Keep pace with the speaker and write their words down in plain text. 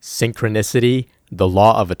synchronicity, the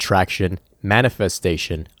law of attraction,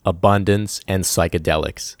 manifestation, abundance, and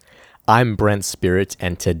psychedelics. I'm Brent Spirit,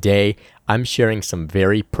 and today I'm sharing some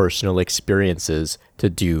very personal experiences to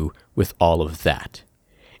do with all of that.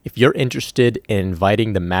 If you're interested in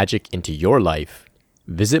inviting the magic into your life,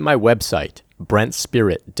 visit my website,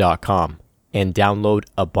 brentspirit.com, and download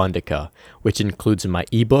Abundica, which includes my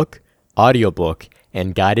ebook, audiobook,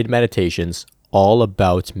 and guided meditations all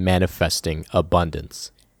about manifesting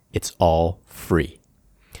abundance. It's all free.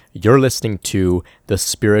 You're listening to The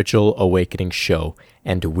Spiritual Awakening Show,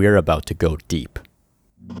 and we're about to go deep.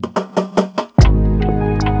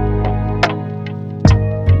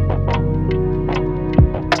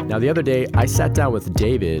 Now, the other day, I sat down with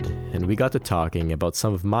David, and we got to talking about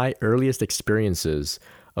some of my earliest experiences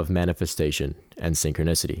of manifestation and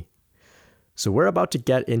synchronicity. So we're about to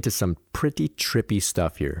get into some pretty trippy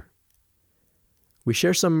stuff here. We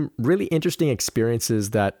share some really interesting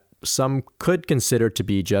experiences that some could consider to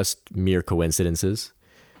be just mere coincidences.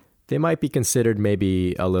 They might be considered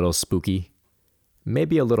maybe a little spooky,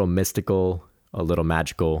 maybe a little mystical, a little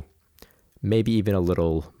magical, maybe even a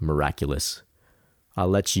little miraculous. I'll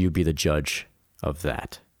let you be the judge of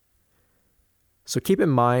that. So keep in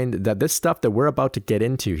mind that this stuff that we're about to get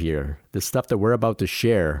into here, this stuff that we're about to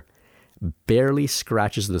share, barely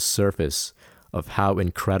scratches the surface of how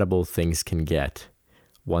incredible things can get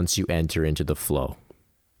once you enter into the flow.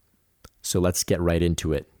 So let's get right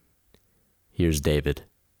into it. Here's David.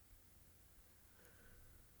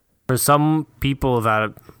 For some people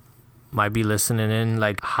that might be listening in,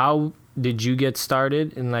 like, how did you get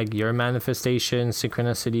started in like your manifestation,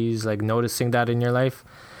 synchronicities, like noticing that in your life?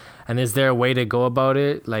 And is there a way to go about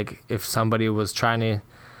it? Like if somebody was trying to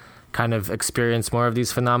kind of experience more of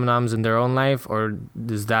these phenomenons in their own life, or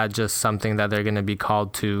is that just something that they're going to be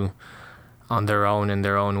called to on their own in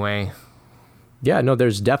their own way? Yeah, no,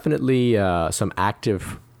 there's definitely some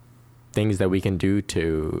active things that we can do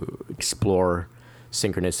to explore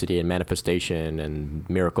synchronicity and manifestation and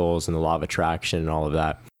miracles and the law of attraction and all of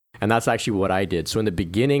that. And that's actually what I did. So in the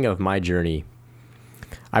beginning of my journey,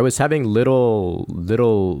 I was having little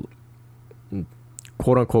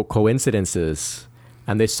quote unquote coincidences,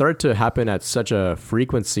 and they started to happen at such a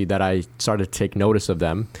frequency that I started to take notice of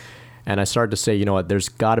them. And I started to say, you know what, there's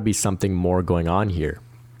got to be something more going on here.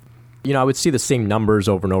 You know, I would see the same numbers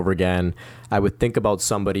over and over again. I would think about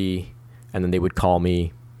somebody and then they would call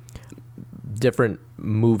me. Different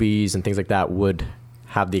movies and things like that would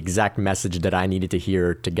have the exact message that I needed to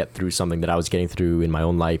hear to get through something that I was getting through in my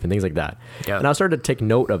own life and things like that. Yeah. And I started to take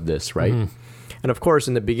note of this, right? Mm-hmm. And of course,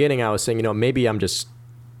 in the beginning, I was saying, you know, maybe I'm just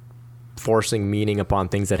forcing meaning upon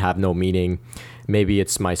things that have no meaning. Maybe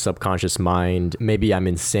it's my subconscious mind. Maybe I'm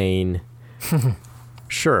insane.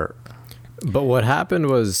 Sure. But what happened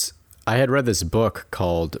was I had read this book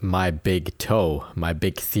called My Big Toe, My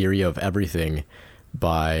Big Theory of Everything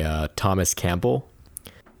by Thomas Campbell.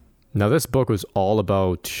 Now, this book was all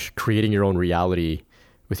about creating your own reality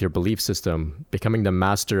with your belief system, becoming the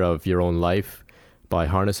master of your own life by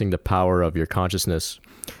harnessing the power of your consciousness.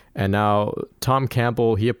 And now Tom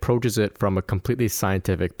Campbell, he approaches it from a completely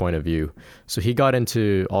scientific point of view. So he got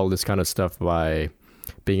into all this kind of stuff by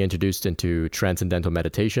being introduced into transcendental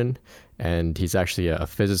meditation, and he's actually a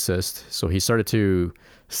physicist. So he started to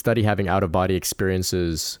study having out-of-body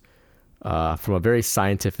experiences from a very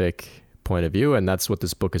scientific point of view, and that's what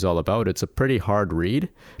this book is all about. It's a pretty hard read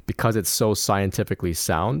because it's so scientifically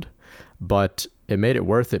sound, but it made it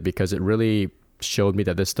worth it because it really showed me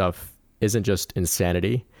that this stuff isn't just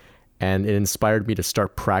insanity, and it inspired me to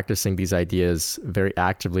start practicing these ideas very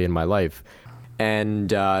actively in my life. And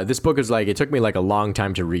this book is like, it took me like a long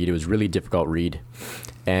time to read. It was a really difficult read.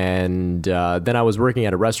 And then I was working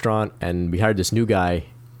at a restaurant, and we hired this new guy.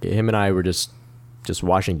 Him and I were just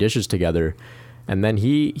washing dishes together. And then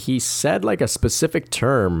he said like a specific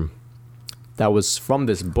term that was from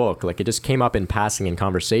this book. Like it just came up in passing in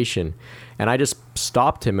conversation. And I just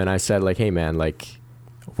stopped him and I said like, hey man, like,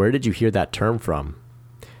 where did you hear that term from?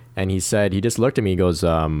 And he said, he just looked at me, he goes,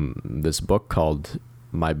 this book called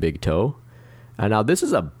My Big Toe. And now this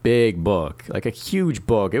is a big book, like a huge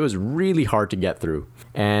book. It was really hard to get through.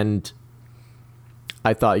 And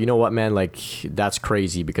I thought, you know what, man, like that's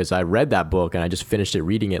crazy because I read that book and I just finished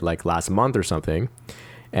reading it like last month or something.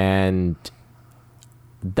 And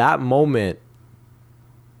that moment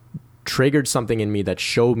triggered something in me that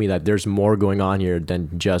showed me that there's more going on here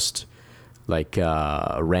than just like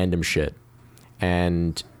random shit.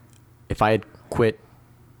 And if I had quit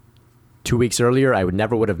 2 weeks earlier, I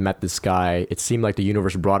would have met this guy. It seemed like the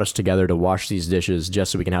universe brought us together to wash these dishes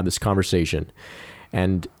just so we can have this conversation.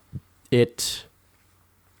 And it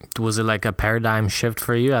Was it like a paradigm shift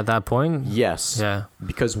for you at that point? Yes. Yeah.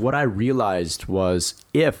 Because what I realized was,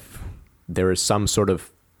 if there is some sort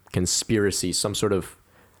of conspiracy, some sort of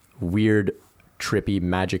weird, trippy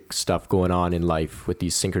magic stuff going on in life with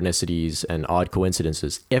these synchronicities and odd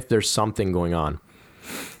coincidences, if there's something going on,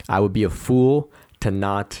 I would be a fool to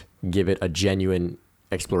not give it a genuine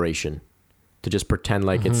exploration, to just pretend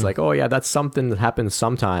like it's like, oh yeah, that's something that happens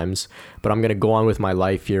sometimes, but I'm going to go on with my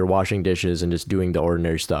life here, washing dishes and just doing the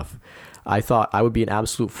ordinary stuff. I thought I would be an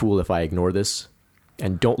absolute fool if I ignore this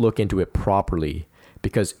and don't look into it properly,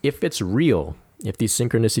 because if it's real, if these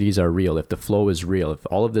synchronicities are real, if the flow is real, if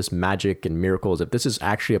all of this magic and miracles, if this is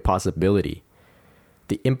actually a possibility,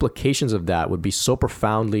 the implications of that would be so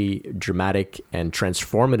profoundly dramatic and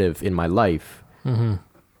transformative in my life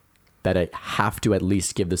that I have to at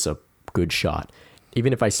least give this a good shot.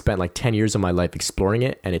 Even if I spent like 10 years of my life exploring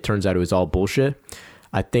it and it turns out it was all bullshit,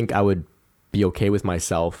 I think I would be okay with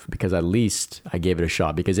myself, because at least I gave it a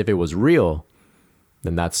shot. Because if it was real,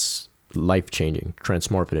 then that's life-changing,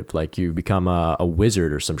 transformative. Like you become a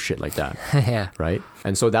wizard or some shit like that. Yeah. Right?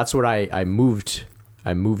 And so that's what I moved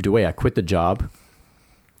away. I quit the job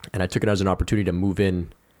and I took it as an opportunity to move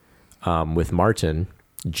in with Martin,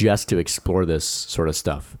 just to explore this sort of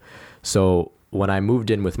stuff. So when I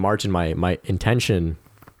moved in with Martin, my intention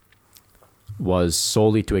was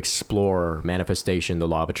solely to explore manifestation, the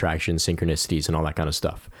law of attraction, synchronicities, and all that kind of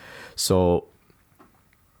stuff. So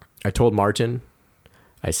I told Martin,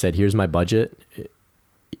 I said, here's my budget.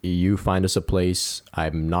 You find us a place.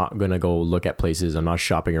 I'm not going to go look at places. I'm not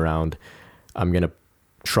shopping around. I'm going to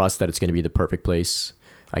trust that it's going to be the perfect place.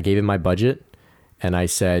 I gave him my budget. And I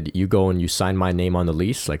said, you go and you sign my name on the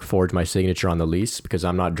lease, like forge my signature on the lease, because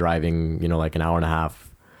I'm not driving, like an hour and a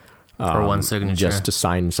half for one signature just to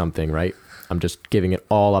sign something, right? I'm just giving it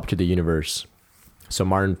all up to the universe. So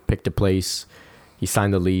Martin picked a place. He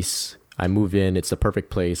signed the lease. I moved in. It's the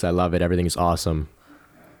perfect place. I love it. Everything's awesome.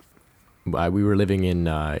 We were living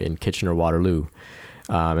in Kitchener-Waterloo.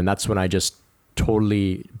 And that's when I just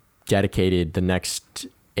totally dedicated the next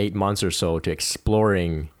 8 months or so to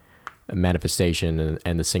exploring manifestation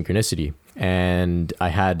and the synchronicity. And I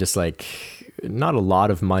had just like not a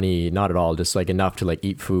lot of money, not at all, just like enough to like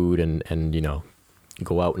eat food and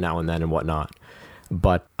go out now and then and whatnot.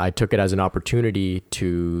 But I took it as an opportunity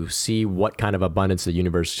to see what kind of abundance the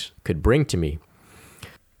universe could bring to me.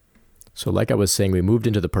 So like I was saying, we moved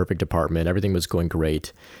into the perfect apartment. Everything was going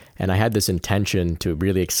great. And I had this intention to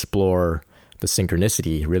really explore the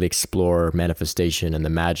synchronicity, really explore manifestation and the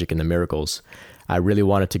magic and the miracles. I really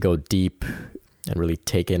wanted to go deep and really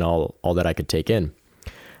take in all that I could take in.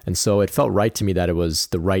 And so it felt right to me that it was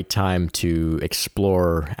the right time to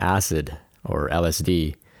explore acid or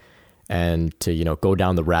LSD and to, go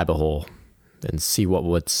down the rabbit hole and see what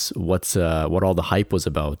all the hype was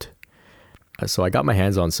about. So I got my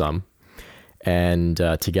hands on some, and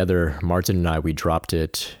together, Martin and I, we dropped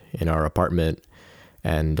it in our apartment,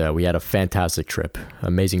 and we had a fantastic trip,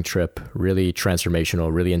 amazing trip, really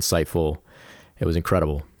transformational, really insightful. It was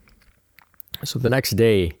incredible. So the next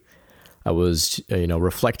day, I was,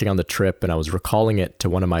 reflecting on the trip, and I was recalling it to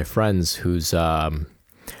one of my friends who's a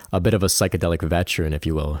bit of a psychedelic veteran, if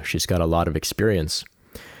you will. She's got a lot of experience.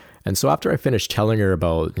 And so after I finished telling her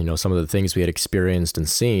about, some of the things we had experienced and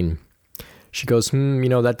seen, she goes,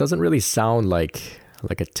 that doesn't really sound like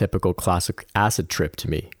a typical classic acid trip to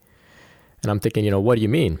me. And I'm thinking, what do you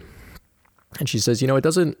mean? And she says, it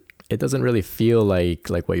doesn't really feel like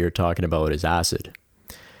what you're talking about is acid.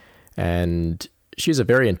 And she's a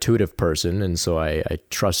very intuitive person, and so I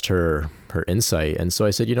trust her insight. And so I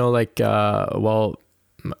said,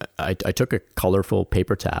 I took a colorful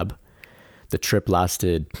paper tab. The trip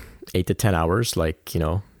lasted 8 to 10 hours, like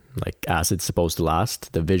acid's supposed to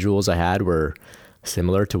last. The visuals I had were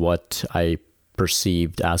similar to what I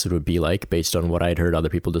perceived acid would be like based on what I'd heard other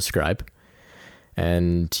people describe.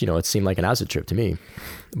 And, it seemed like an acid trip to me.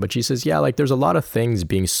 But she says, there's a lot of things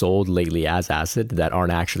being sold lately as acid that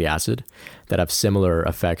aren't actually acid, that have similar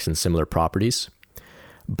effects and similar properties.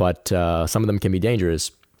 But some of them can be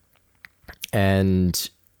dangerous. And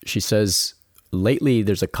she says, lately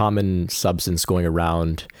there's a common substance going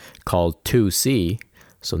around called 2C,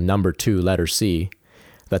 so number 2, letter C,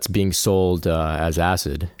 that's being sold as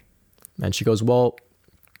acid. And she goes, well,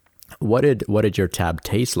 what did your tab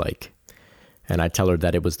taste like? And I tell her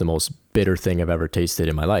that it was the most bitter thing I've ever tasted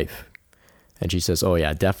in my life. And she says, oh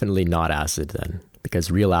yeah, definitely not acid then, because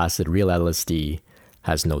real acid, real LSD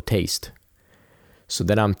has no taste. So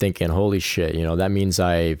then I'm thinking, holy shit, that means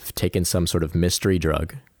I've taken some sort of mystery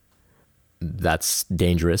drug. That's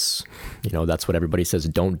dangerous. That's what everybody says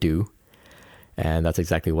don't do. And that's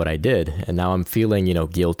exactly what I did. And now I'm feeling,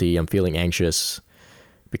 guilty. I'm feeling anxious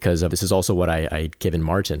because this is also what I'd given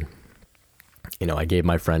Martin. I gave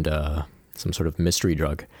my friend some sort of mystery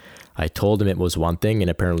drug. I told him it was one thing and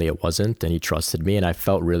apparently it wasn't. And he trusted me and I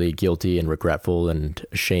felt really guilty and regretful and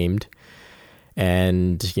ashamed.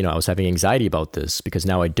 And, I was having anxiety about this because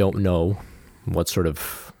now I don't know what sort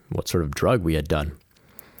of drug we had done.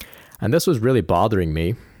 And this was really bothering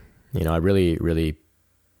me. I really, really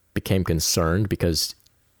became concerned because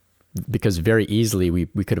very easily we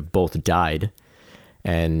could have both died.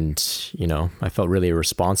 And, I felt really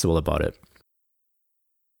irresponsible about it.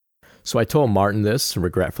 So I told Martin this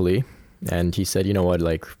regretfully, and he said, you know what,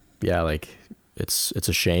 it's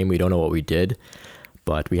a shame. We don't know what we did,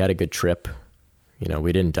 but we had a good trip.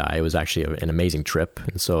 We didn't die. It was actually an amazing trip.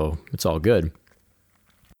 And so it's all good.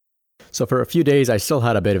 So for a few days, I still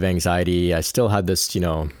had a bit of anxiety. I still had this,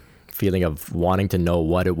 feeling of wanting to know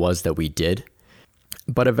what it was that we did.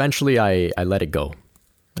 But eventually I let it go.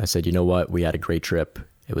 I said, you know what? We had a great trip.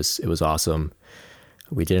 It was awesome.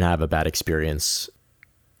 We didn't have a bad experience.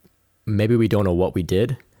 Maybe we don't know what we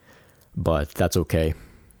did, but that's okay.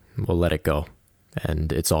 We'll let it go.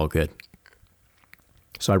 And it's all good.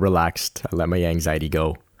 So I relaxed. I let my anxiety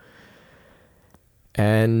go.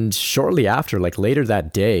 And shortly after, later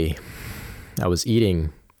that day, I was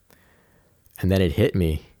eating, and then it hit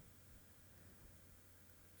me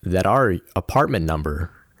that our apartment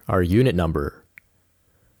number, our unit number,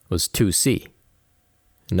 was 2C.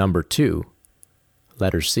 Number 2,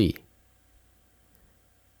 letter C.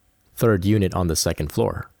 Third unit on the second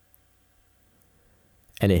floor.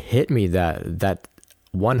 And it hit me that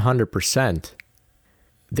 100%,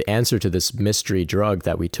 the answer to this mystery drug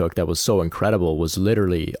that we took that was so incredible was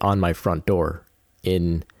literally on my front door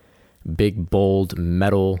in big, bold,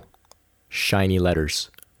 metal, shiny letters.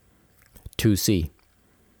 2C.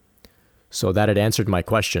 So that had answered my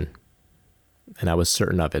question. And I was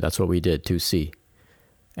certain of it. That's what we did, 2C.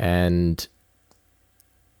 And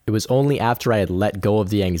it was only after I had let go of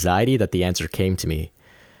the anxiety that the answer came to me.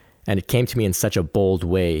 And it came to me in such a bold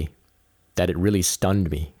way that it really stunned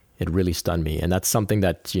me. It really stunned me. And that's something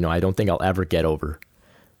that, I don't think I'll ever get over.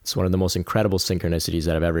 It's one of the most incredible synchronicities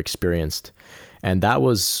that I've ever experienced. And that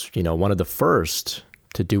was, one of the first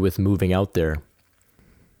to do with moving out there.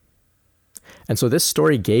 And so this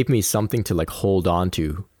story gave me something to hold on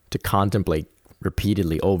to contemplate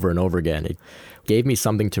repeatedly over and over again. It gave me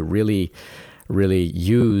something to really, really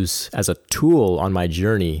use as a tool on my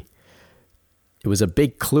journey. It was a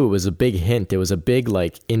big clue. It was a big hint. It was a big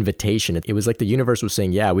invitation. It was like the universe was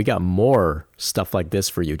saying, yeah, we got more stuff like this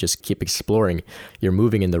for you. Just keep exploring. You're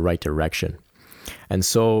moving in the right direction. And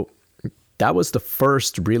so that was the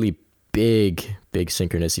first really big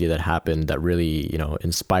synchronicity that happened that really,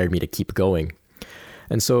 inspired me to keep going.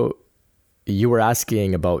 And so you were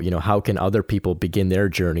asking about, how can other people begin their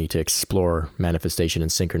journey to explore manifestation and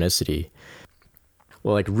synchronicity?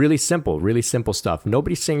 Well, really simple stuff.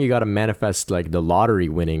 Nobody's saying you got to manifest the lottery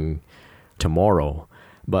winning tomorrow,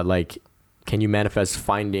 but can you manifest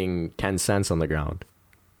finding 10 cents on the ground?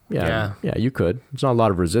 Yeah, you could. There's not a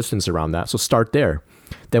lot of resistance around that. So start there.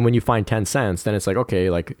 Then when you find 10 cents, then it's okay,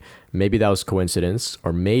 maybe that was coincidence,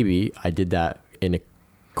 or maybe I did that in a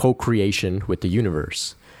co-creation with the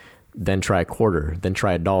universe. Then try a quarter, then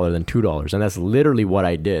try $1, then $2. And that's literally what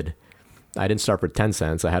I did. I didn't start for 10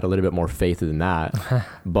 cents. I had a little bit more faith than that,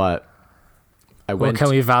 but I went. What can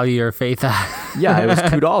we value your faith at? Yeah, it was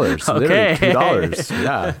 $2. Okay. Literally $2.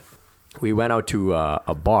 Yeah. We went out to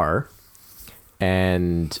a bar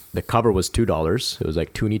and the cover was $2. It was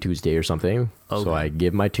Toonie Tuesday or something. Okay. So I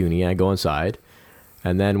give my toonie and I go inside.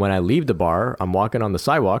 And then when I leave the bar, I'm walking on the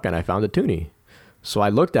sidewalk and I found a toonie. So I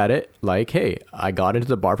looked at it hey, I got into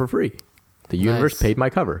the bar for free. The universe paid my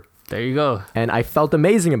cover. There you go. And I felt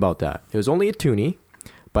amazing about that. It was only a toonie,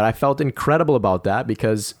 but I felt incredible about that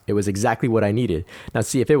because it was exactly what I needed. Now,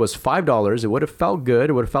 see, if it was $5, it would have felt good.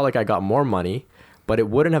 It would have felt like I got more money, but it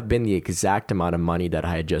wouldn't have been the exact amount of money that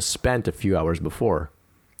I had just spent a few hours before.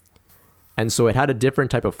 And so it had a different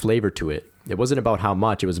type of flavor to it. It wasn't about how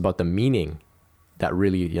much, it was about the meaning that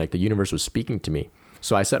really, the universe was speaking to me.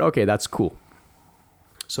 So I said, okay, that's cool.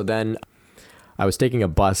 So then I was taking a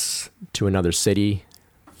bus to another city,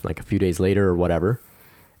 a few days later or whatever,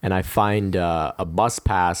 and I find a bus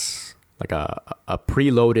pass, a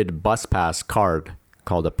preloaded bus pass card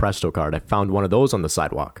called a Presto card. I found one of those on the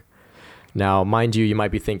sidewalk. Now, mind you, you might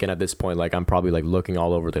be thinking at this point, I'm probably looking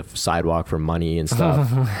all over the sidewalk for money and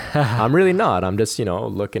stuff. I'm really not. I'm just,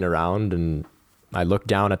 looking around, and I look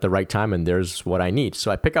down at the right time and there's what I need. So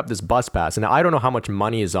I pick up this bus pass, and I don't know how much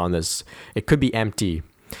money is on this. It could be empty.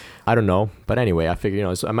 I don't know. But anyway, I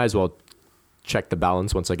figure, so I might as well check the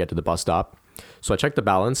balance once I get to the bus stop. So I check the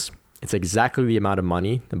balance. It's exactly the amount of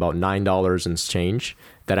money, about $9 and change,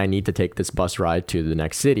 that I need to take this bus ride to the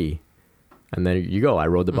next city. And then you go. I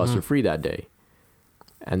rode the bus for free that day.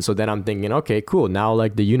 And so then I'm thinking, okay, cool. Now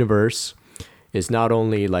like the universe is not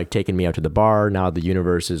only like taking me out to the bar, now the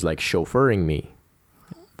universe is like chauffeuring me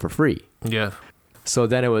for free. Yeah. So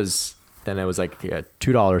then it was like $2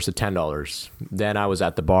 to $10. Then I was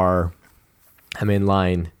at the bar. I'm in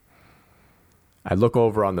line. I look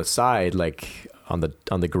over on the side, like on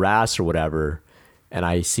the grass or whatever, and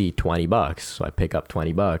I see $20. So I pick up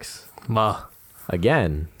 $20 Wow.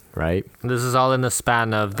 again, right? This is all in the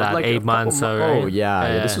span of that Like 8 months. Right? Oh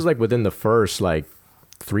yeah. This was like within the first like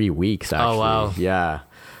 3 weeks actually. Oh wow. Yeah.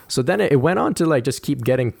 So then it went on to like just keep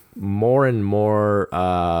getting more and more,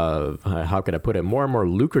 how could I put it? More and more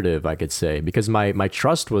lucrative, I could say, because my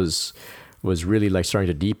trust was really like starting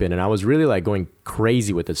to deepen, and I was really like going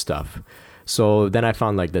crazy with this stuff. So then I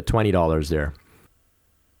found like the $20 there.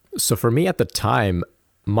 So for me at the time,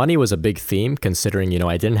 money was a big theme, considering, you know,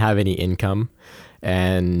 I didn't have any income,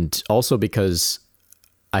 and also because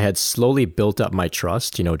I had slowly built up my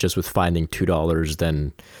trust, you know, just with finding $2,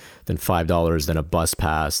 then $5, then a bus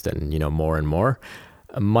pass, then, you know, more and more.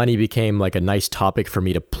 Money became like a nice topic for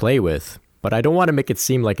me to play with. But I don't want to make it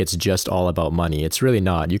seem like it's just all about money. It's really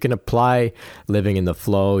not. You can apply living in the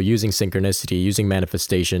flow, using synchronicity, using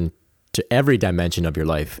manifestation to every dimension of your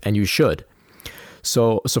life, and you should.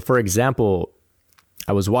 So for example,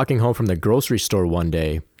 I was walking home from the grocery store one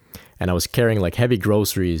day, and I was carrying like heavy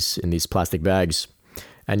groceries in these plastic bags,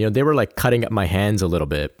 and, you know, they were like cutting up my hands a little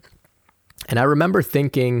bit. And I remember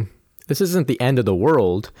thinking, this isn't the end of the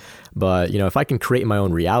world, but, you know, if I can create my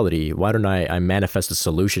own reality, why don't I manifest a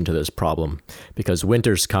solution to this problem? Because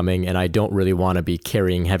winter's coming and I don't really want to be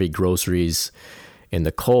carrying heavy groceries in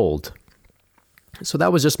the cold. So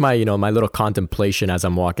that was just my, you know, my little contemplation as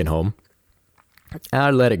I'm walking home. And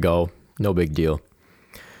I let it go. No big deal.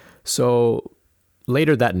 So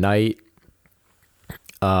later that night,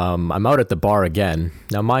 I'm out at the bar again.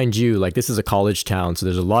 Now, mind you, like, this is a college town, so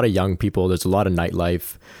there's a lot of young people, there's a lot of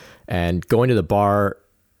nightlife, and going to the bar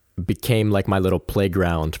became like my little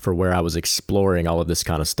playground for where I was exploring all of this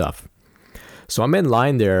kind of stuff. So I'm in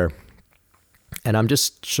line there, and I'm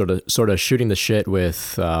just sort of shooting the shit with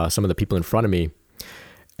some of the people in front of me.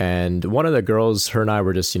 And one of the girls, her and I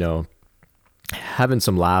were just, you know, having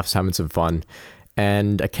some laughs, having some fun.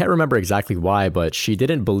 And I can't remember exactly why, but she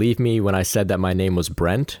didn't believe me when I said that my name was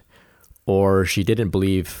Brent, or she didn't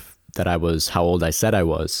believe that I was how old I said I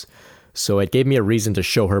was. So it gave me a reason to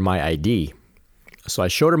show her my ID. So I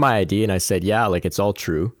showed her my ID and I said, yeah, like, it's all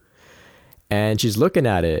true. And she's looking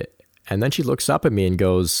at it, and then she looks up at me and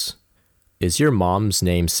goes, is your mom's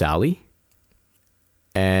name Sally?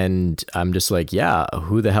 And I'm just like, yeah,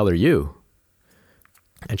 who the hell are you?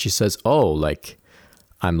 And she says, oh, like,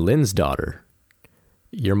 I'm Lynn's daughter.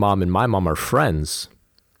 Your mom and my mom are friends.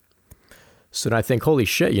 So then I think, holy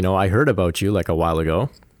shit, you know, I heard about you like a while ago,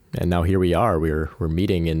 and now here we are. We're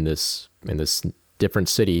meeting in this different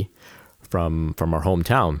city from our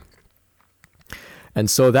hometown.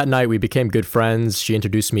 And so that night we became good friends. She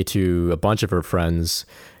introduced me to a bunch of her friends,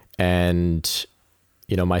 and,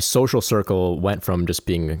 you know, my social circle went from just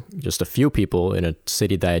being just a few people in a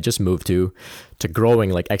city that I just moved to growing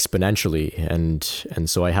like exponentially. And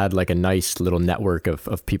so I had like a nice little network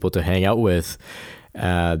of people to hang out with,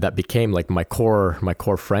 that became like my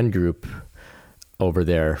core friend group over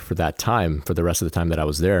there for that time, for the rest of the time that I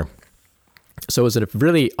was there. So it was a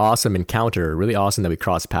really awesome encounter, really awesome that we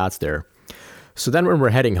crossed paths there. So then when we're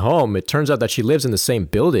heading home, it turns out that she lives in the same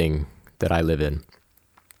building that I live in.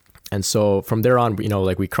 And so from there on, you know,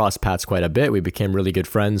 like, we crossed paths quite a bit. We became really good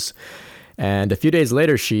friends. And a few days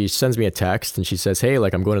later, she sends me a text and she says, hey,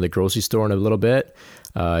 like, I'm going to the grocery store in a little bit.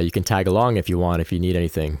 You can tag along if you want, if you need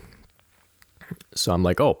anything. So I'm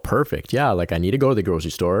like, oh, perfect. Yeah, like, I need to go to the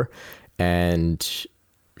grocery store, and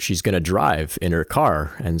she's going to drive in her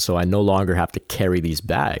car. And so I no longer have to carry these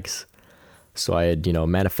bags. So I had, you know,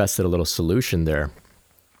 manifested a little solution there.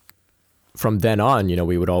 From then on, you know,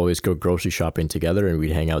 we would always go grocery shopping together, and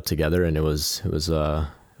we'd hang out together, and it was a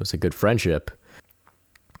good friendship.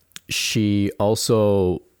 She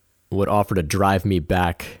also would offer to drive me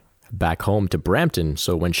back home to Brampton.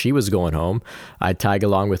 So when she was going home, I'd tag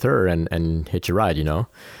along with her and hitch a ride, you know?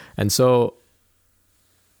 And so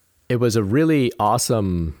it was a really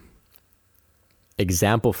awesome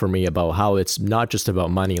example for me about how it's not just about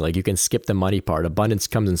money. Like, you can skip the money part. Abundance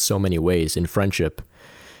comes in so many ways, in friendship,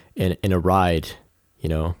 in a ride, you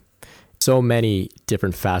know, so many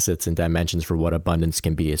different facets and dimensions for what abundance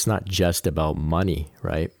can be. It's not just about money,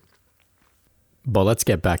 right? But let's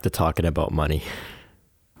get back to talking about money.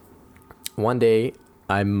 One day,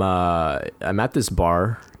 I'm at this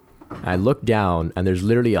bar. I look down, and there's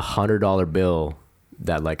literally $100 bill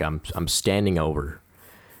that like I'm standing over.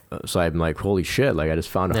 So I'm like, holy shit! Like I just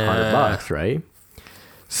found $100, right?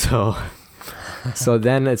 So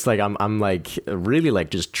then it's like I'm like really like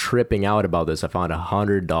just tripping out about this. I found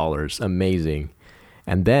 $100, amazing,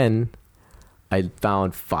 and then I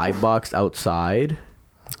found $5 outside.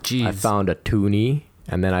 Jeez. I found a toonie,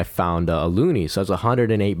 and then I found a loonie. So it's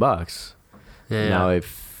 $108. Yeah. Now,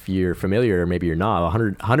 if you're familiar, or maybe you're not,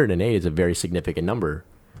 108 is a very significant number,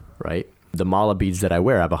 right? The mala beads that I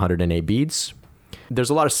wear, I have 108 beads. There's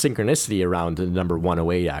a lot of synchronicity around the number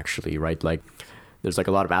 108, actually, right? Like, there's like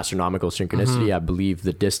a lot of astronomical synchronicity. I believe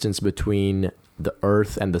the distance between the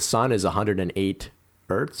Earth and the Sun is 108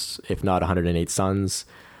 Earths, if not 108 suns.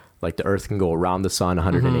 Like the Earth can go around the Sun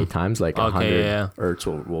 108 times, like 100 Earths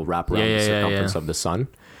will wrap around the circumference of the Sun.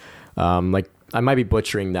 Like, I might be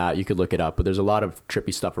butchering that. You could look it up, but there's a lot of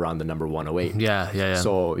trippy stuff around the number 108. Yeah.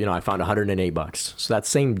 So, I found $108. So that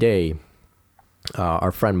same day,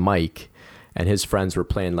 our friend Mike and his friends were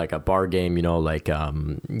playing like a bar game, like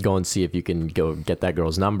go and see if you can go get that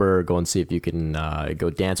girl's number, go and see if you can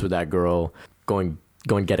go dance with that girl, go and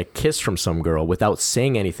get a kiss from some girl without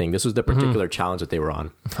saying anything. This was the particular challenge that they were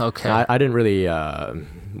on. Okay. I didn't really,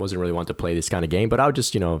 wasn't really want to play this kind of game, but I was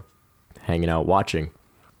just, hanging out watching.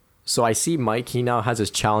 So I see Mike, he now has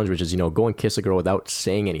this challenge, which is, go and kiss a girl without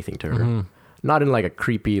saying anything to her. Not in like a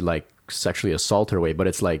creepy, like sexually assault her way, but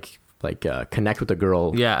it's like connect with the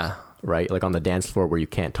girl. Yeah. Right? Like on the dance floor where you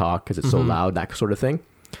can't talk because it's so loud, that sort of thing.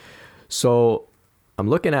 So I'm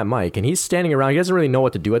looking at Mike and he's standing around. He doesn't really know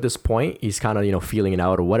what to do at this point. He's kind of, feeling it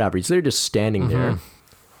out or whatever. He's literally just standing there.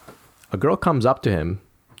 A girl comes up to him,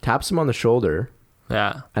 taps him on the shoulder.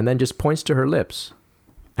 Yeah. And then just points to her lips.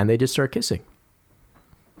 And they just start kissing.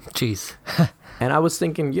 Jeez. And I was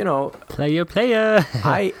thinking, Player.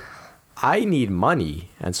 I need money.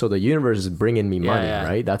 And so the universe is bringing me money,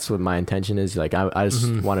 right? That's what my intention is. Like, I just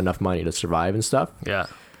want enough money to survive and stuff. Yeah.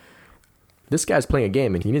 This guy's playing a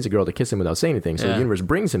game and he needs a girl to kiss him without saying anything. So the universe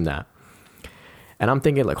brings him that. And I'm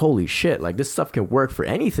thinking like, holy shit, like this stuff can work for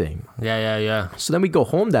anything. Yeah. So then we go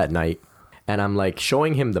home that night and I'm like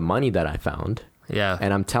showing him the money that I found. Yeah.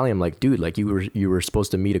 And I'm telling him like, dude, like you were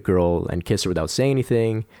supposed to meet a girl and kiss her without saying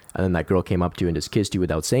anything. And then that girl came up to you and just kissed you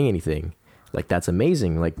without saying anything. Like, that's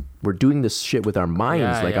amazing. Like, we're doing this shit with our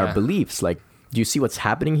minds, our beliefs. Like, do you see what's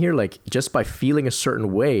happening here? Like, just by feeling a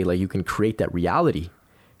certain way, like you can create that reality.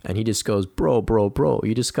 And he just goes, bro,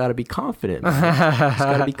 you just got to be confident. Man. You just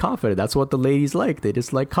got to be confident. That's what the ladies like. They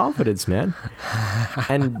just like confidence, man.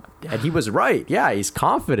 And he was right. Yeah, he's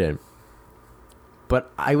confident.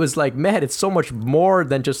 But I was like, man, it's so much more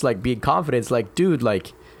than just like being confident. It's like, dude,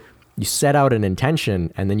 like you set out an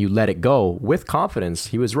intention and then you let it go with confidence.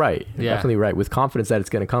 He was right. Definitely right. With confidence that it's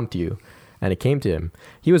going to come to you. And it came to him.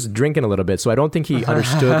 He was drinking a little bit, so I don't think he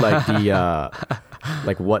understood like the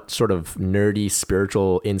like what sort of nerdy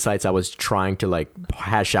spiritual insights I was trying to like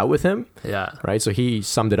hash out with him. Yeah. Right. So he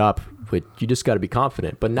summed it up with, you just got to be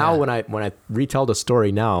confident. But now when I retell the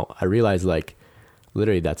story now, I realize like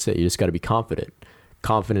literally that's it. You just got to be confident.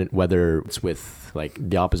 Confident whether it's with like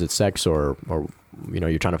the opposite sex or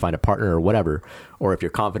you're trying to find a partner or whatever, or if you're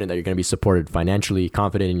confident that you're going to be supported financially,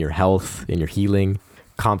 confident in your health, in your healing,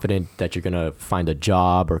 confident that you're going to find a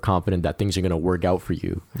job, or confident that things are going to work out for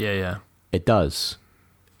you. Yeah. It does.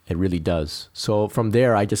 It really does. So from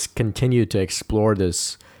there, I just continued to explore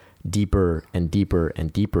this deeper and deeper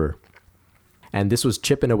and deeper. And this was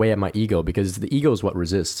chipping away at my ego, because the ego is what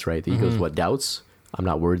resists, right? The ego is what doubts. I'm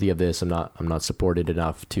not worthy of this. I'm not supported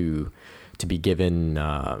enough to be given,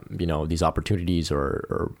 these opportunities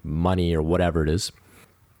or money or whatever it is.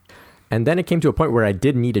 And then it came to a point where I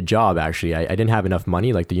did need a job, actually. I didn't have enough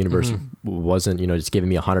money. Like the universe wasn't, just giving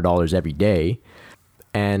me $100 every day.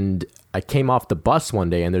 And I came off the bus one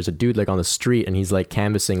day and there's a dude like on the street and he's like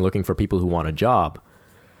canvassing, looking for people who want a job.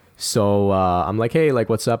 So I'm like, hey, like,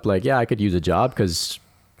 what's up? Like, yeah, I could use a job because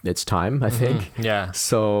it's time, I think. Yeah.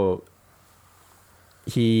 So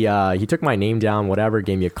he took my name down, whatever,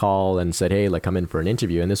 gave me a call and said, hey, like, come in for an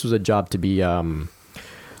interview. And this was a job to be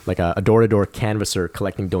like a door-to-door canvasser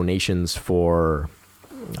collecting donations for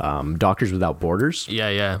Doctors Without Borders.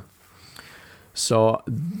 Yeah. So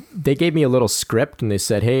they gave me a little script and they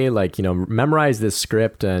said, hey, like, memorize this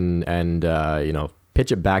script and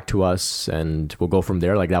pitch it back to us and we'll go from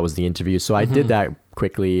there. Like, that was the interview. So I did that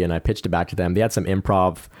quickly and I pitched it back to them. They had some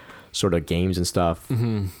improv sort of games and stuff.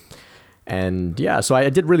 And yeah, so I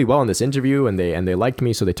did really well in this interview and they liked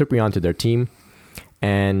me. So they took me onto their team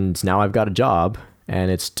and now I've got a job and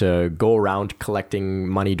it's to go around collecting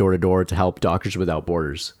money door to door to help Doctors Without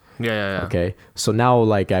Borders. Yeah. Okay. So now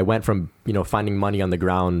like I went from, finding money on the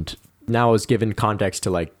ground. Now I was given context to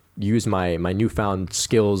like use my newfound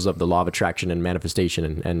skills of the law of attraction and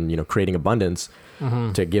manifestation and creating abundance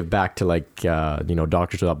to give back to like,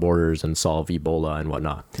 Doctors Without Borders and solve Ebola and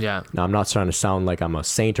whatnot. Yeah. Now I'm not trying to sound like I'm a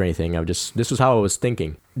saint or anything. This was how I was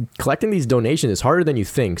thinking. Collecting these donations is harder than you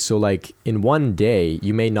think. So like in one day,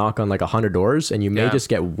 you may knock on like 100 doors and you may just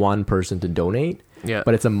get one person to donate. Yeah.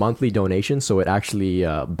 But it's a monthly donation. So it actually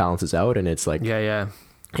balances out, and it's like,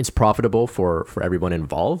 it's profitable for everyone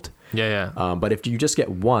involved. But if you just get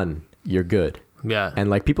one, you're good. Yeah. And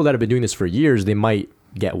like people that have been doing this for years, they might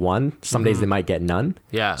get one. Some days they might get none.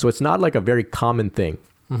 Yeah. So it's not like a very common thing.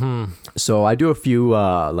 So I do a few,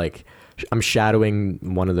 I'm shadowing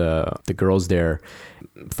one of the girls there.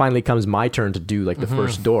 Finally comes my turn to do like the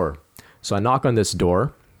first door. So I knock on this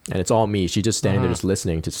door, and it's all me. She's just standing there just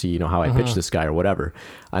listening to see, how I pitch this guy or whatever.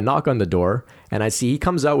 I knock on the door, and I see he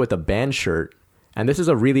comes out with a band shirt. And this is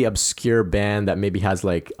a really obscure band that maybe has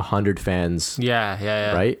like 100 fans.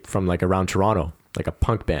 Yeah. Right? From like around Toronto, like a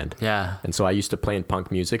punk band. Yeah. And so I used to play in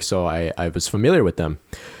punk music, so I was familiar with them.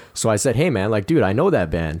 So I said, hey man, like, dude, I know that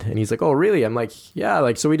band. And he's like, oh, really? I'm like, yeah.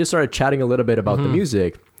 Like, so we just started chatting a little bit about the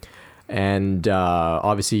music. And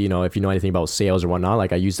obviously, if you know anything about sales or whatnot,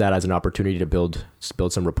 like I use that as an opportunity to build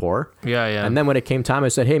some rapport. Yeah. And then when it came time, I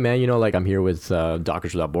said, hey man, like I'm here with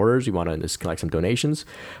Doctors Without Borders. You want to just collect some donations?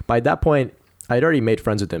 By that point, I had already made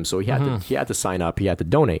friends with him, so he had to sign up. He had to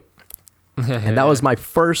donate, and that was my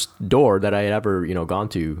first door that I had ever gone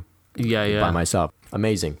to by myself.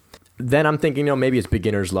 Amazing. Then I'm thinking, maybe it's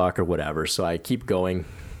beginner's luck or whatever. So I keep going,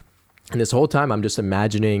 and this whole time I'm just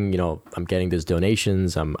imagining, I'm getting these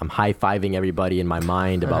donations. I'm high-fiving everybody in my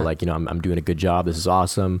mind about like, I'm doing a good job. This is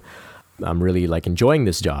awesome. I'm really like enjoying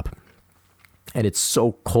this job. And it's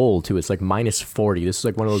so cold too. It's like minus 40. This is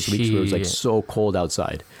like one of those weeks where it was like so cold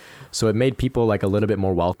outside. So it made people like a little bit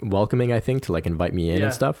more welcoming, I think, to like invite me in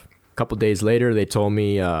and stuff. A couple days later, they told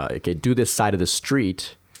me, okay, do this side of the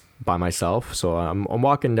street by myself. So I'm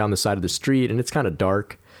walking down the side of the street, and it's kind of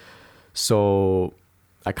dark. So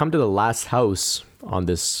I come to the last house on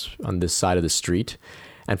this side of the street.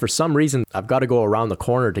 And for some reason, I've got to go around the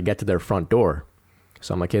corner to get to their front door.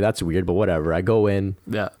 So I'm like, hey, that's weird, but whatever. I go in,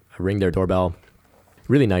 I ring their doorbell.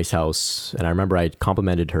 Really nice house. And I remember I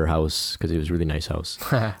complimented her house because it was a really nice house.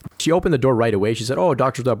 She opened the door right away. She said, oh,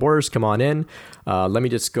 Doctors Without Borders, come on in. Let me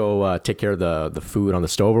just go take care of the food on the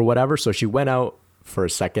stove or whatever. So she went out for a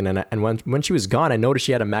second. And when she was gone, I noticed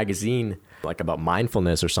she had a magazine like about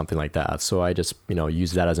mindfulness or something like that. So I just,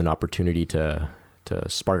 used that as an opportunity to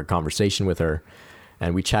spark a conversation with her.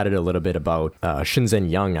 And we chatted a little bit about Shinzen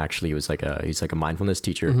Young. Actually, he's like a mindfulness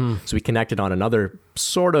teacher. So we connected on another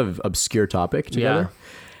sort of obscure topic together.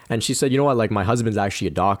 And she said, you know what, like my husband's actually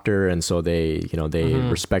a doctor, and so they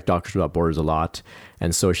respect Doctors Without Borders a lot.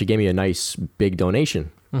 And so she gave me a nice big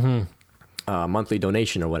donation, monthly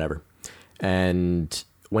donation or whatever. And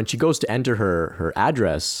when she goes to enter her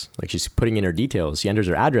address, like she's putting in her details, she enters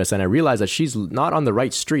her address, and I realized that she's not on the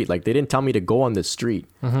right street. Like they didn't tell me to go on this street.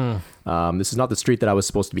 This is not the street that I was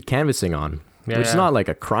supposed to be canvassing on, which is not like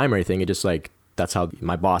a crime or anything. It just like, that's how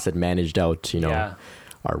my boss had managed out,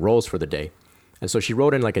 our roles for the day. And so she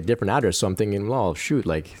wrote in like a different address. So I'm thinking, well, shoot,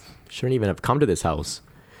 like shouldn't even have come to this house.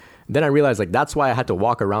 Then I realized like, that's why I had to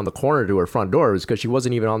walk around the corner to her front door, was because she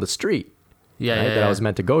wasn't even on the street that I was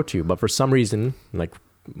meant to go to. But for some reason, like,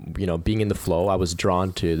 being in the flow, I was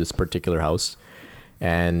drawn to this particular house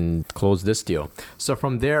and closed this deal. So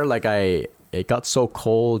from there, like it got so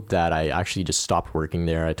cold that I actually just stopped working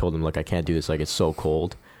there. I told them, look, I can't do this. Like it's so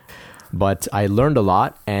cold. But I learned a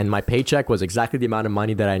lot, and my paycheck was exactly the amount of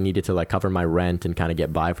money that I needed to like cover my rent and kind of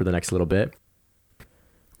get by for the next little bit.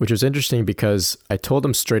 Which was interesting because I told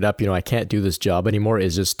them straight up, I can't do this job anymore.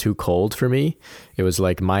 It's just too cold for me. It was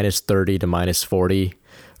like minus 30 to minus 40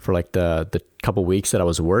 for like the couple weeks that I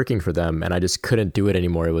was working for them, and I just couldn't do it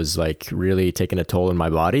anymore. It was like really taking a toll on my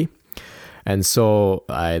body. And so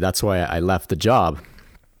that's why I left the job.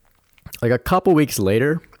 Like a couple weeks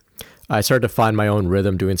later, I started to find my own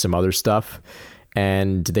rhythm doing some other stuff.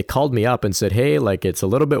 And they called me up and said, hey, like it's a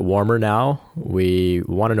little bit warmer now. We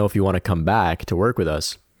want to know if you want to come back to work with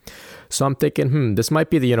us. So I'm thinking, this might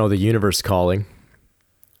be the universe calling,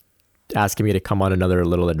 asking me to come on another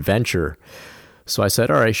little adventure. So I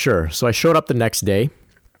said, all right, sure. So I showed up the next day.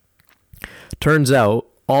 Turns out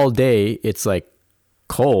all day it's like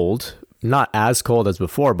cold, not as cold as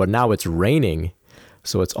before, but now it's raining.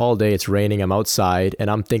 So it's all day, it's raining, I'm outside, and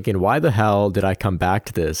I'm thinking, why the hell did I come back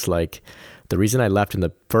to this? Like the reason I left in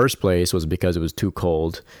the first place was because it was too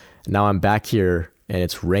cold. Now I'm back here and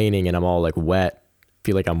it's raining and I'm all like wet,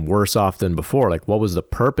 feel like I'm worse off than before. Like, what was the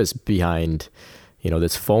purpose behind,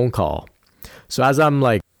 this phone call? So as I'm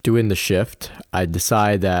like doing the shift, I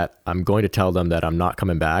decide that I'm going to tell them that I'm not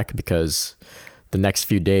coming back because the next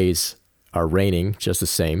few days are raining just the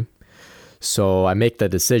same. So I make that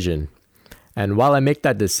decision. And while I make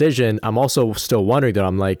that decision, I'm also still wondering that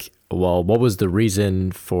I'm like, well, what was the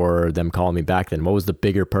reason for them calling me back then? What was the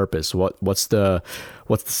bigger purpose? What's the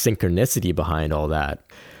synchronicity behind all that?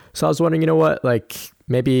 So I was wondering, like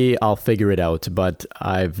maybe I'll figure it out, but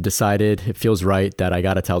I've decided it feels right that I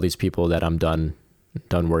got to tell these people that I'm done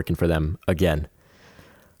working for them again.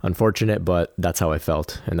 Unfortunate, but that's how I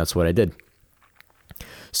felt, and that's what I did.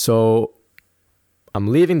 So I'm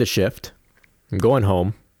leaving the shift. I'm going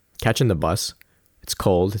home, catching the bus. It's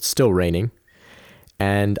cold. It's still raining.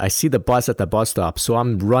 And I see the bus at the bus stop. So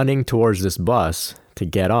I'm running towards this bus to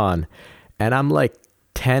get on. And I'm like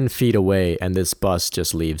 10 feet away and this bus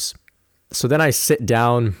just leaves. So then I sit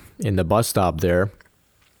down in the bus stop there,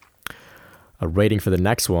 waiting for the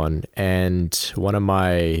next one. And one of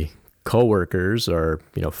my coworkers, or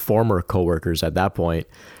former coworkers at that point,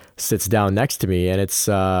 sits down next to me, and it's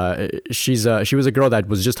she was a girl that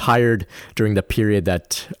was just hired during the period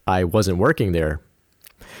that I wasn't working there.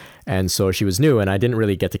 And so she was new, and I didn't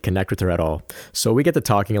really get to connect with her at all. So we get to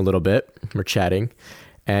talking a little bit, we're chatting,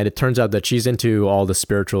 and it turns out that she's into all the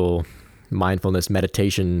spiritual mindfulness,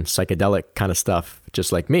 meditation, psychedelic kind of stuff,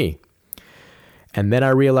 just like me. And then I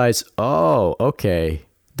realized, oh, okay,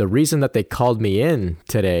 the reason that they called me in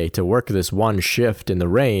today to work this one shift in the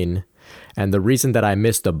rain, and the reason that I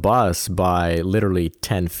missed the bus by literally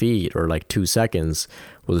 10 feet or like 2 seconds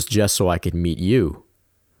was just so I could meet you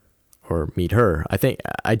or meet her. I think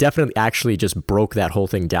I definitely actually just broke that whole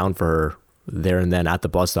thing down for her there and then at the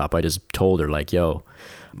bus stop. I just told her like, yo,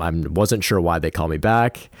 I wasn't sure why they called me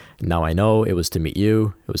back. Now I know it was to meet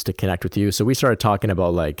you. It was to connect with you. So we started talking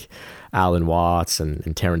about like Alan Watts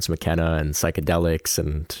and Terrence McKenna and psychedelics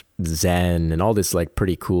and Zen and all this like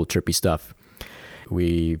pretty cool trippy stuff.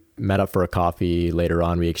 We met up for a coffee later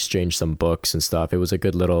on. We exchanged some books and stuff. It was a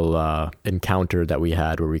good little encounter that we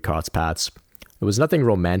had where we crossed paths. It was nothing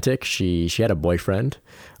romantic. She had a boyfriend,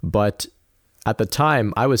 but at the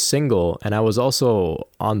time I was single, and I was also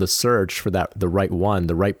on the search for the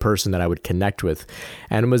right person that I would connect with.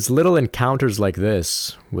 And it was little encounters like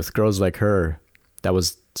this with girls like her that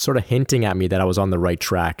was sort of hinting at me that I was on the right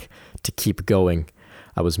track to keep going.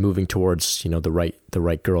 I was moving towards, the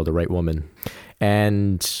right girl, the right woman.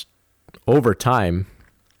 And over time,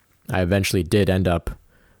 I eventually did end up,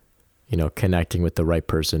 connecting with the right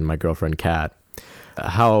person, my girlfriend, Kat.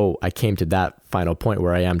 How I came to that final point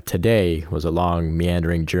where I am today was a long,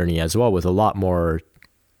 meandering journey as well, with a lot more,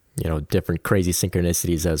 different crazy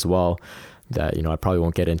synchronicities as well that, I probably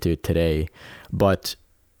won't get into today. But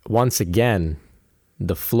once again,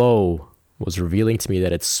 the flow was revealing to me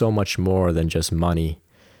that it's so much more than just money.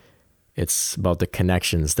 It's about the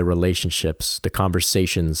connections, the relationships, the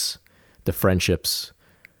conversations, the friendships,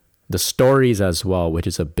 the stories as well, which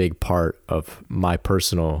is a big part of my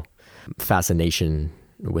personal fascination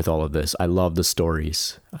with all of this. I love the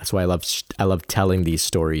stories. That's why I love telling these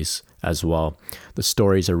stories as well. The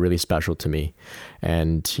stories are really special to me.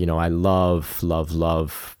 And, I love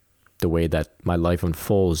the way that my life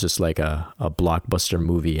unfolds, just like a blockbuster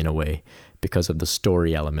movie in a way, because of the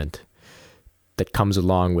story element that comes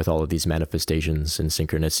along with all of these manifestations and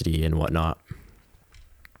synchronicity and whatnot.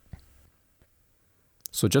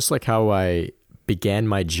 So just like how I began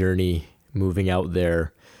my journey moving out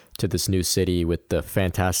there to this new city with the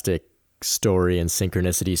fantastic story and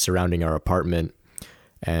synchronicity surrounding our apartment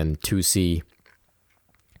and 2C,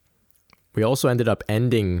 we also ended up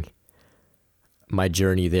ending my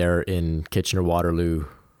journey there in Kitchener-Waterloo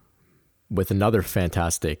with another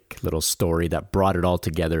fantastic little story that brought it all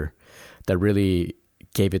together, that really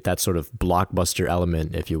gave it that sort of blockbuster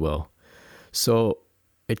element, if you will. So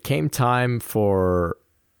it came time for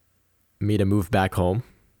me to move back home,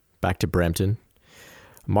 back to Brampton.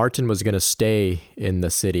 Martin was going to stay in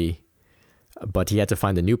the city, but he had to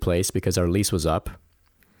find a new place because our lease was up.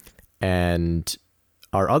 And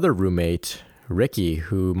our other roommate, Ricky,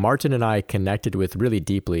 who Martin and I connected with really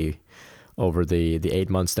deeply over the 8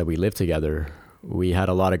 months that we lived together, we had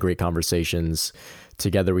a lot of great conversations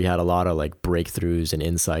together. We had a lot of like breakthroughs and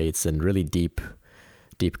insights and really deep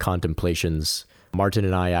contemplations. Martin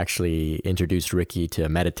and I actually introduced Ricky to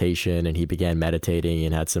meditation, and he began meditating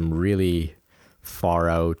and had some really far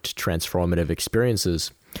out transformative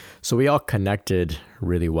experiences. So we all connected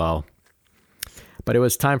really well. But it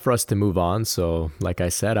was time for us to move on. So like I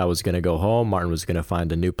said, I was going to go home. Martin was going to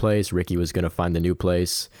find a new place. Ricky was going to find a new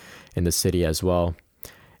place. in the city as well.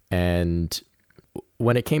 And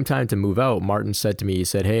when it came time to move out, Martin said to me, he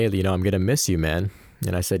said, "Hey, you know, I'm going to miss you, man."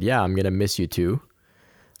 And I said, "Yeah, I'm going to miss you too.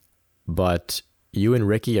 But you and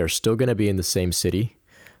Ricky are still going to be in the same city.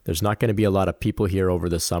 There's not going to be a lot of people here over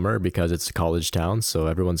the summer because it's a college town. So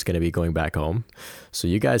everyone's going to be going back home. So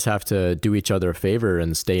you guys have to do each other a favor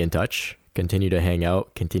and stay in touch, continue to hang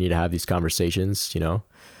out, continue to have these conversations, you know,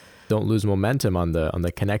 don't lose momentum on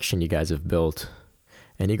the connection you guys have built."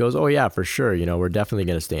 And he goes, "Oh yeah, for sure. You know, we're definitely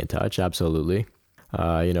going to stay in touch. Absolutely.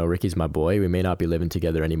 You know, Ricky's my boy. We may not be living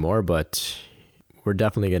together anymore, but we're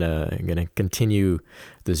definitely gonna continue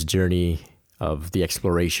this journey of the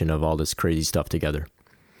exploration of all this crazy stuff together."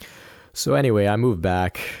 So anyway, I moved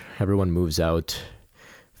back. Everyone moves out.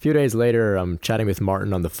 A few days later, I'm chatting with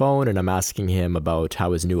Martin on the phone, and I'm asking him about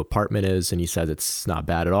how his new apartment is, and he says it's not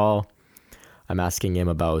bad at all. I'm asking him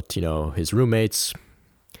about, you know, his roommates,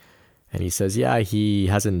 and he says, yeah, he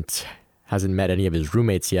hasn't met any of his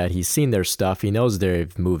roommates yet. He's seen their stuff. He knows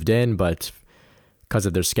they've moved in, but because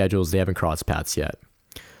of their schedules, they haven't crossed paths yet.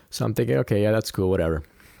 So I'm thinking, okay, yeah, that's cool, whatever.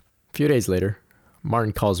 A few days later,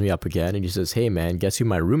 Martin calls me up again and he says, "Hey man, guess who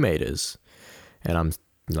my roommate is?" And I'm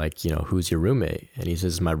like, you know, "Who's your roommate?" And he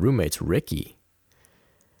says, "My roommate's Ricky."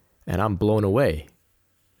 And I'm blown away.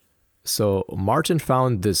 So Martin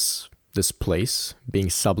found this place being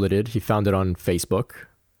subletted. He found it on Facebook.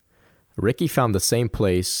 Ricky found the same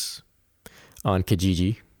place on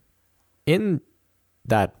Kijiji. In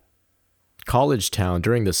that college town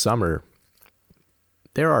during the summer,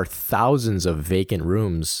 there are thousands of vacant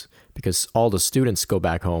rooms because all the students go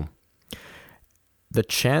back home. The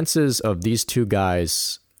chances of these two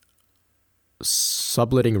guys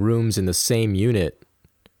subletting rooms in the same unit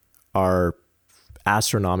are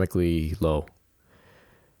astronomically low.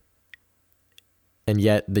 And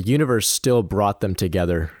yet the universe still brought them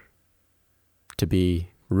together to be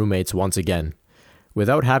roommates once again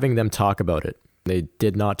without having them talk about it. They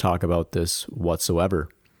did not talk about this whatsoever.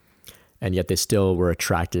 And yet they still were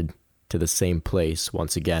attracted to the same place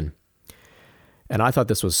once again. And I thought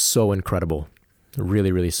this was so incredible.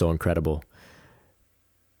 Really, really so incredible.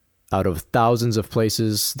 Out of thousands of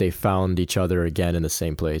places, they found each other again in the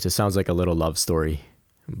same place. It sounds like a little love story,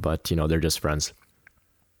 but you know, they're just friends.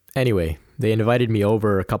 Anyway, they invited me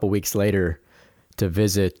over a couple weeks later to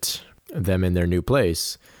visit them in their new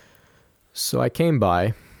place. So I came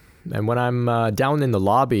by, and when I'm down in the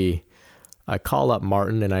lobby, I call up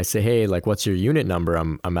Martin and I say, "Hey, like, what's your unit number?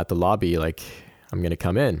 I'm at the lobby, like, I'm going to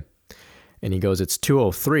come in." And he goes, "It's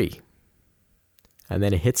 203. And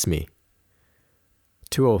then it hits me.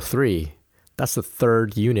 203, that's the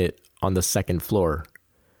third unit on the second floor.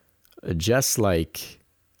 Just like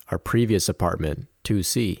our previous apartment,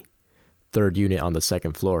 2C, third unit on the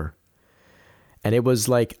second floor. And it was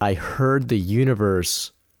like I heard the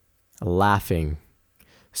universe laughing,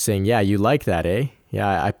 saying, "Yeah, you like that, eh?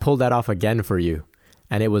 Yeah, I pulled that off again for you."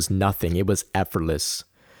 And it was nothing. It was effortless.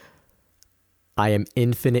 I am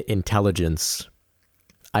infinite intelligence.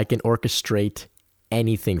 I can orchestrate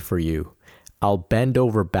anything for you. I'll bend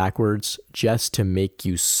over backwards just to make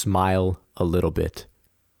you smile a little bit.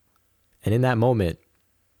 And in that moment,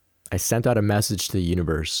 I sent out a message to the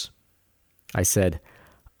universe. I said,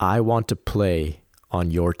 "I want to play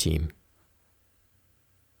on your team.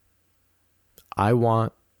 I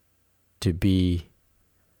want to be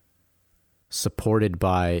supported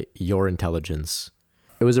by your intelligence."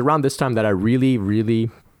 It was around this time that I really,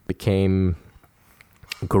 really became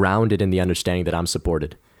grounded in the understanding that I'm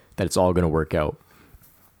supported, that it's all going to work out.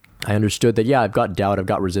 I understood that, yeah, I've got doubt, I've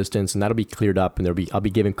got resistance, and that'll be cleared up, and I'll be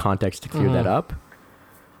giving context to clear that up.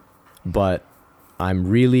 But I'm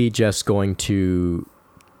really just going to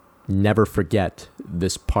never forget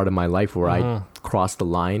this part of my life where I crossed the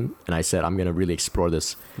line and I said, I'm going to really explore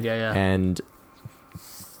this. Yeah. And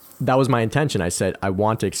that was my intention. I said, I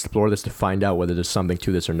want to explore this to find out whether there's something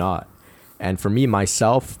to this or not. And for me,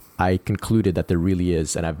 myself, I concluded that there really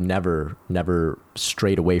is. And I've never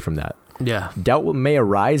strayed away from that. Yeah. Doubt may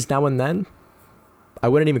arise now and then. I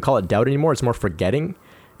wouldn't even call it doubt anymore. It's more forgetting.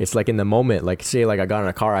 It's like in the moment, like say like I got in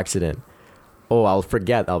a car accident. Oh, I'll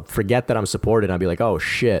forget that I'm supported. And I'll be like, oh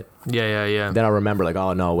shit. Yeah. Then I'll remember like,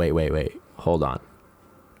 oh no, wait, hold on.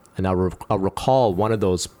 And I'll recall one of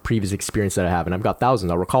those previous experiences that I have. And I've got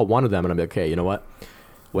thousands. I'll recall one of them and I'll be like, okay, you know what?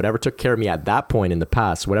 Whatever took care of me at that point in the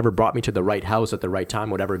past, whatever brought me to the right house at the right time,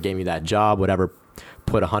 whatever gave me that job, whatever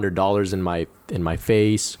put $100 in my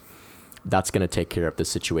face, that's going to take care of the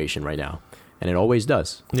situation right now. And it always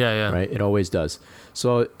does. Yeah. Right? It always does.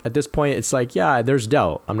 So at this point, it's like, yeah, there's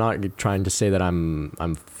doubt. I'm not trying to say that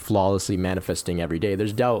I'm flawlessly manifesting every day.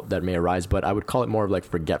 There's doubt that may arise, but I would call it more of like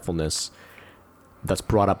forgetfulness. that's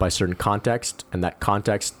brought up by certain context, and that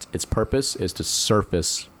context, its purpose is to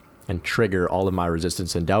surface and trigger all of my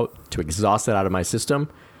resistance and doubt, to exhaust it out of my system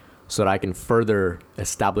so that I can further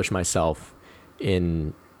establish myself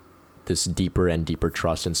in this deeper and deeper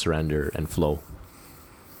trust and surrender and flow,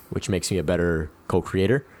 which makes me a better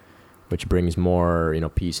co-creator, which brings more,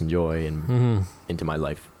 peace and joy and into my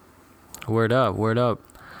life. Word up, word up.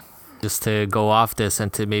 Just to go off this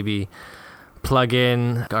and to maybe plug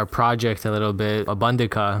in our project a little bit,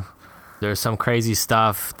 Abundica. There's some crazy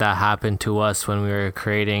stuff that happened to us when we were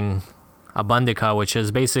creating Abundica, which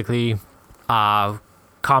is basically a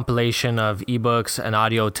compilation of ebooks and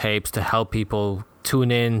audio tapes to help people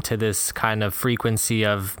tune in to this kind of frequency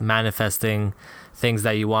of manifesting things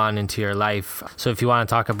that you want into your life. So if you want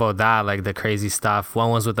to talk about that, like the crazy stuff,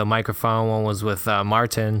 one was with a microphone, one was with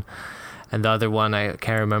Martin, and the other one I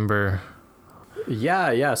can't remember.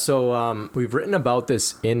 Yeah. So we've written about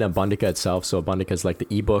this in Abundica itself. So Abundica is like the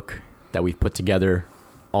ebook that we've put together,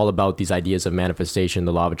 all about these ideas of manifestation,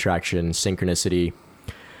 the law of attraction, synchronicity.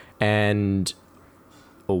 And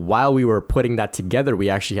while we were putting that together, we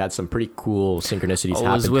actually had some pretty cool synchronicities happen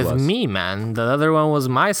to us. It was with me, man. The other one was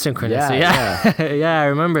my synchronicity. Yeah, I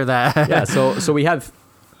remember that. Yeah, so we have,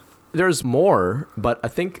 there's more, but I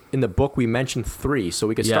think in the book we mentioned 3, so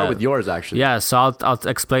we could start with yours actually. Yeah, so I'll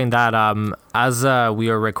explain that. As we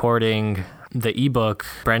were recording the ebook,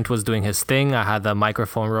 Brent was doing his thing. I had the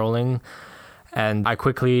microphone rolling, and I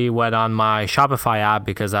quickly went on my Shopify app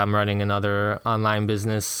because I'm running another online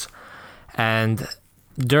business. And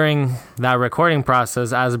during that recording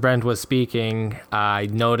process, as Brent was speaking, I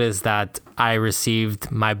noticed that I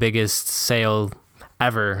received my biggest sale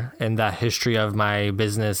ever in the history of my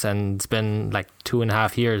business, and it's been like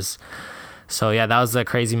 2.5 years. So yeah, that was a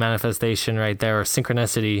crazy manifestation right there, or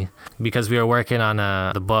synchronicity, because we were working on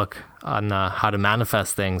the book on how to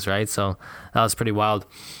manifest things, right? So that was pretty wild.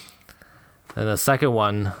 And the second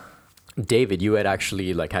one, David, you had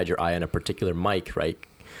actually had your eye on a particular mic, right?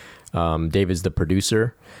 David's the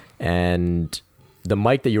producer, and the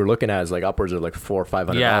mic that you were looking at is upwards of $400 or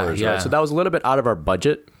 $500, right? So that was a little bit out of our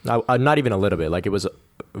budget. Not even a little bit, it was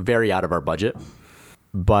very out of our budget.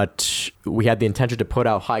 But we had the intention to put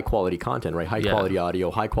out high quality content, right? High quality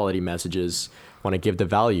audio, high quality messages, want to give the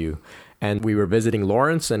value. And we were visiting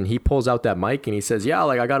Lawrence, and he pulls out that mic and he says,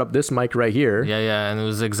 I got up this mic right here. Yeah. And it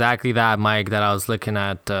was exactly that mic that I was looking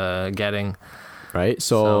at getting. Right.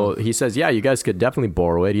 So he says, you guys could definitely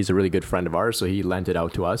borrow it. He's a really good friend of ours. So he lent it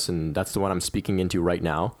out to us, and that's the one I'm speaking into right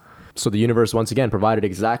now. So the universe, once again, provided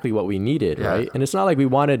exactly what we needed, right? And it's not like we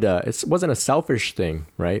wanted, it wasn't a selfish thing,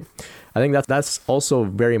 right? I think that's also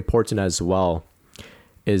very important as well,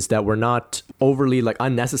 is that we're not overly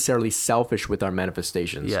unnecessarily selfish with our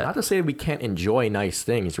manifestations. Not to say we can't enjoy nice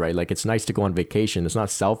things, right? It's nice to go on vacation. It's not a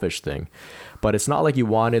selfish thing. But it's not like you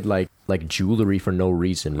wanted like jewelry for no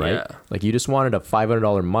reason, right? You just wanted a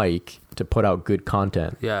 $500 mic to put out good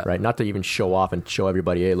content, right? Not to even show off and show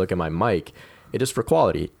everybody, hey, look at my mic. It is for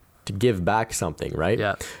quality, to give back something, right?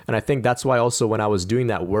 And I think that's why also when I was doing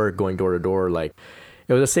that work, going door to door,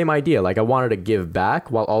 it was the same idea. I wanted to give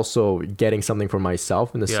back while also getting something for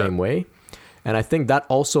myself in the same way. And I think that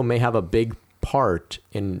also may have a big part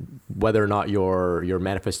in whether or not your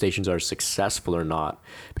manifestations are successful or not.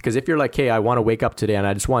 Because if you're hey, I want to wake up today and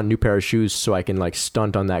I just want a new pair of shoes so I can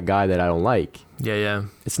stunt on that guy that I don't like.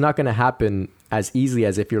 It's not going to happen as easily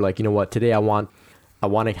as if you're you know what, today I want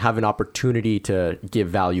to have an opportunity to give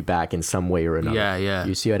value back in some way or another.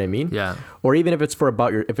 You see what I mean? Or even if it's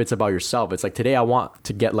about yourself, it's today I want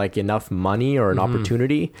to get enough money or an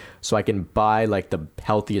opportunity so I can buy the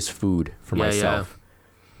healthiest food for myself.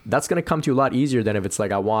 That's going to come to you a lot easier than if it's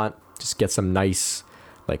I want just get some nice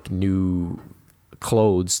new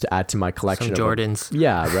clothes to add to my collection. Some Jordans.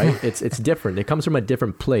 Right? It's different. It comes from a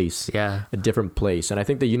different place. A different place. And I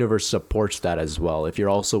think the universe supports that as well. If you're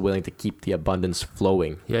also willing to keep the abundance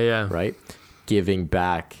flowing. Right? Giving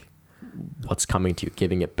back what's coming to you.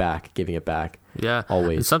 Giving it back.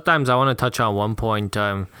 Always. And sometimes I want to touch on one point.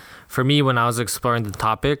 For me, when I was exploring the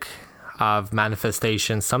topic of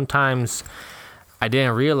manifestation, sometimes I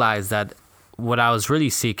didn't realize that what I was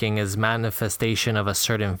really seeking is manifestation of a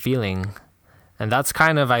certain feeling. And that's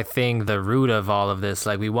kind of, I think, the root of all of this.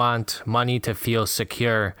 We want money to feel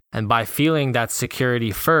secure. And by feeling that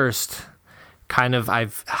security first,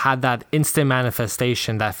 I've had that instant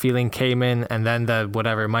manifestation. That feeling came in, and then the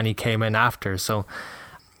whatever money came in after. So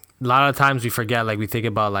a lot of times we forget, we think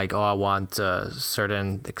about I want a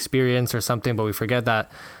certain experience or something, but we forget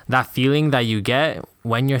that feeling that you get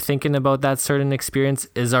when you're thinking about that certain experience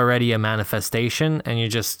is already a manifestation, and you're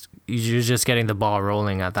just getting the ball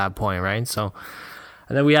rolling at that point, right? So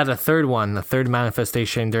And then we had a third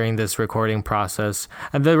manifestation during this recording process.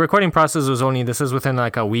 And the recording process was this is within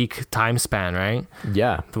like a week time span, right?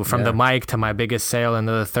 Yeah. From the mic to my biggest sale. And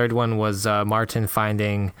the third one was Martin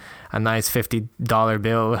finding a nice $50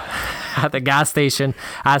 bill at the gas station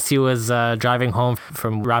as he was driving home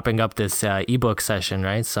from wrapping up this ebook session,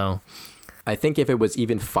 right? So I think if it was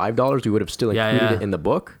even $5, we would have still included it in the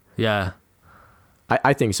book. Yeah.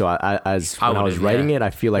 I think so. When I was writing it,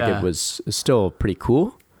 I feel like it was still pretty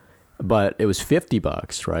cool, but it was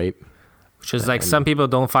 $50, right? Which is like some people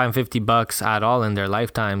don't find $50 at all in their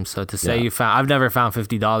lifetime. So to say I've never found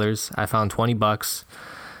 $50. I found $20,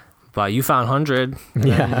 but you found 100.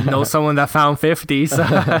 Yeah. You know someone that found 50.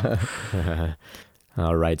 So.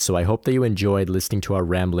 All right, so I hope that you enjoyed listening to our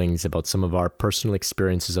ramblings about some of our personal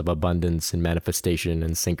experiences of abundance and manifestation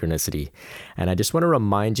and synchronicity. And I just want to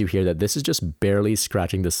remind you here that this is just barely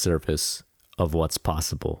scratching the surface of what's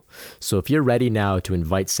possible. So if you're ready now to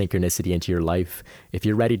invite synchronicity into your life, if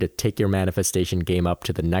you're ready to take your manifestation game up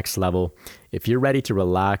to the next level, if you're ready to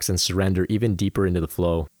relax and surrender even deeper into the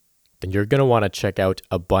flow, then you're going to want to check out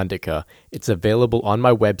Abundica. It's available on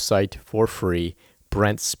my website for free,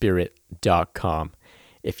 brentspirit.com.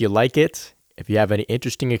 If you like it, if you have any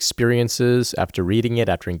interesting experiences after reading it,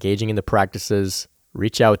 after engaging in the practices,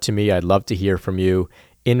 reach out to me. I'd love to hear from you.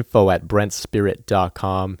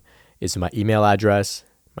 info@brentspirit.com is my email address.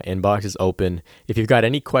 My inbox is open. If you've got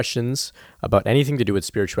any questions about anything to do with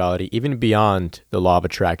spirituality, even beyond the law of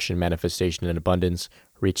attraction, manifestation, and abundance,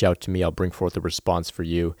 reach out to me. I'll bring forth a response for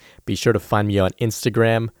you. Be sure to find me on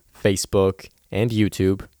Instagram, Facebook, and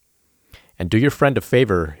YouTube. And do your friend a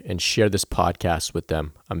favor and share this podcast with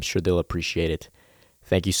them. I'm sure they'll appreciate it.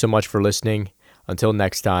 Thank you so much for listening. Until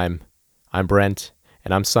next time, I'm Brent,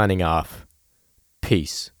 and I'm signing off.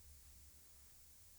 Peace.